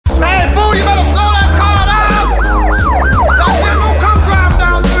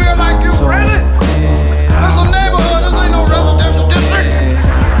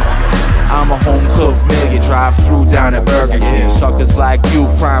like you,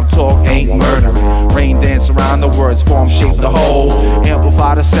 crime talk ain't murdering. Rain dance around the words, form shape the whole.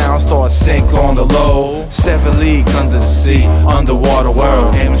 Amplify the sound, start sync on the low. 7 leagues under the sea, underwater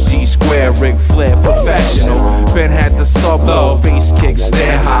world. MC Square, Ric Flair, professional. Ben had the sub low, bass kick,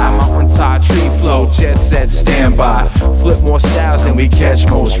 stand high. Mountain top, tree flow, jet set, stand by. Flip more styles than we catch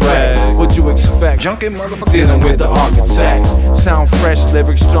most red. What you expect? Junkin' motherfucker. Dealing with the architects. Sound fresh,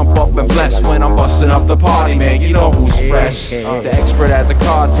 lyrics jump up and bless when I'm busting up the party, man. You know who's fresh. The expert at the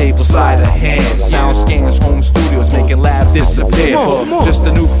card table, sleight of hand. Sound scans, home studios, making lab disappear. Just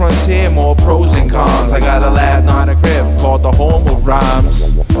a new frontier, more pros and cons. I got a lab, not a crib, called the home of rhymes.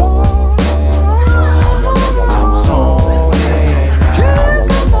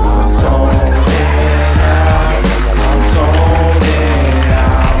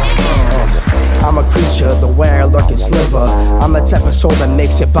 I'm a creature, the way I lurk and sliver. I'm the type of soul that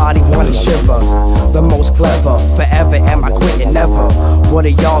makes your body wanna shiver. The most clever, forever, am I quitting? Never. What are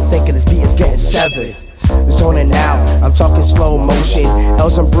y'all thinking? This beat is getting severed. Zoning out, I'm talking slow motion.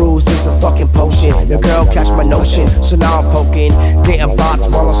 L's and bruises, a fucking potion. The girl catch my notion, so now I'm poking. Getting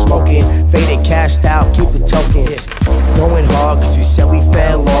bopped while I'm smoking. Faded, cashed out, keep the tokens. Going hard, cause you said we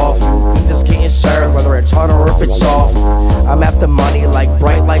fell off. We just getting served, whether it's hard or if it's soft. I'm after money like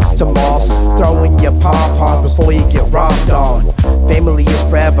bright lights to moths. Throwing your pom-poms before you get robbed on. Family is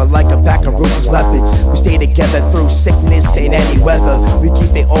forever like a pack of ruthless leopards. We stay together through sickness, ain't any weather. We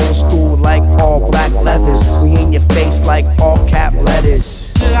keep it old school like all black leathers. We in your face like all cap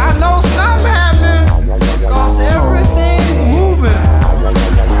letters. I know something happening, cause everything's moving.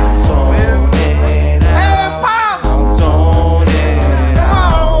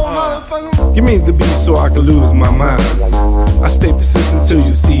 Give me the beat so I can lose my mind. I stay persistent till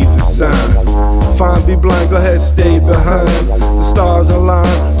you see the sign. Fine, be blind, go ahead, stay behind. The stars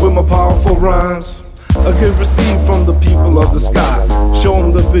align with my powerful rhymes. A give receive from the people of the sky. Show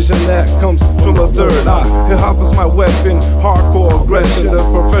them the vision that comes from the third eye. Hip hop is my weapon, hardcore aggression. The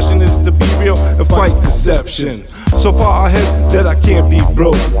profession is to be real and fight deception. So far ahead that I can't be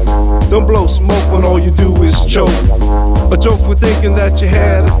broke. Don't blow smoke when all you do is choke. A joke for thinking that you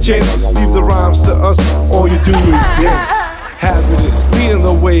had a chance. Leave the rhymes to us, all you do is dance. Hazardous, leading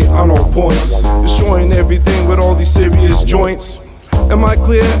the way on all points. Destroying everything with all these serious joints. Am I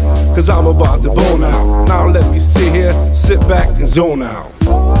clear? Cause I'm about to bone out. Now let me sit here, sit back and zone out.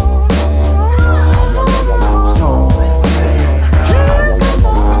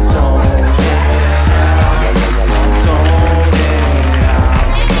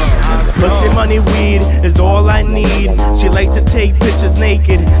 Pussy, money, weed is all I need. She likes to take pictures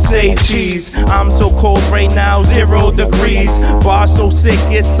naked, say cheese. I'm so cold right now, 0 degrees. Bar so sick,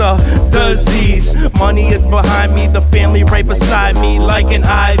 it's a disease. Money is behind me, the family right beside me like an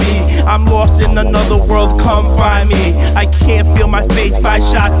ivy. I'm lost in another world, come find me. I can't feel my face, 5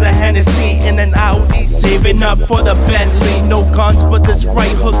 shots of Hennessy in an Audi. Saving up for the Bentley, no guns but this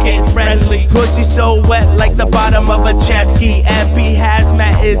right hook ain't friendly. Pussy so wet like the bottom of a jet ski. MP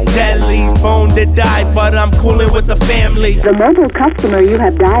hazmat is deadly. Phone to die, but I'm coolin' with the family. The mobile customer you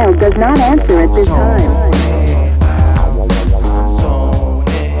have dialed does not answer at this time.